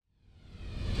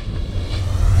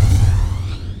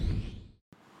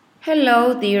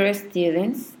Hello, dear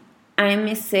students. I'm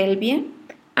Miss Sylvia,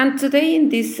 and today in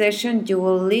this session you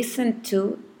will listen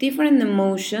to different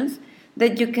emotions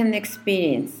that you can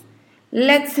experience.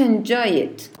 Let's enjoy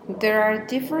it. There are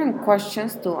different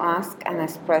questions to ask and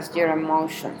express your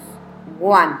emotions.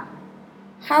 1.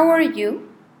 How are you?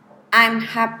 I'm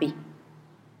happy.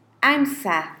 I'm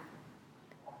sad.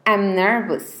 I'm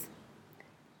nervous.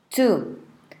 2.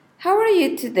 How are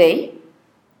you today?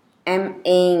 I'm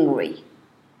angry.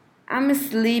 I'm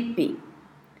sleepy.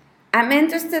 I'm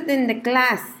interested in the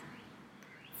class.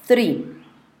 3.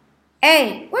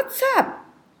 Hey, what's up?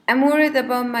 I'm worried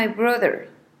about my brother.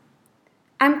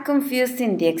 I'm confused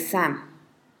in the exam.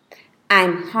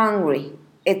 I'm hungry.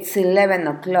 It's 11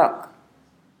 o'clock.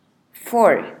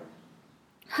 4.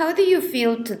 How do you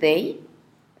feel today?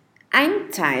 I'm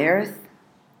tired.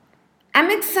 I'm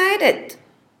excited.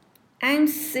 I'm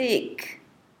sick.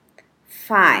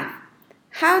 5.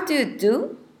 How do you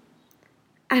do?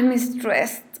 I'm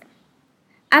stressed.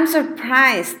 I'm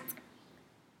surprised.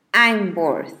 I'm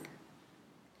bored.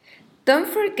 Don't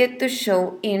forget to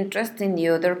show interest in the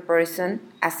other person,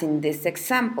 as in this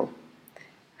example.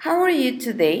 How are you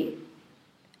today?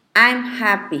 I'm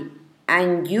happy.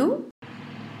 And you?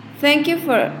 Thank you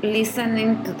for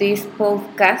listening to this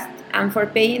podcast and for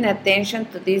paying attention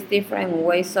to these different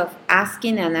ways of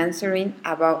asking and answering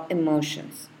about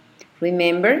emotions.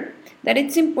 Remember that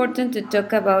it's important to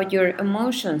talk about your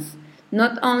emotions,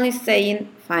 not only saying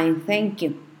fine, thank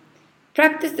you.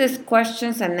 Practice these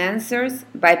questions and answers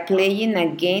by playing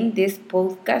again this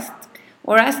podcast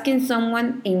or asking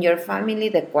someone in your family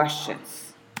the questions.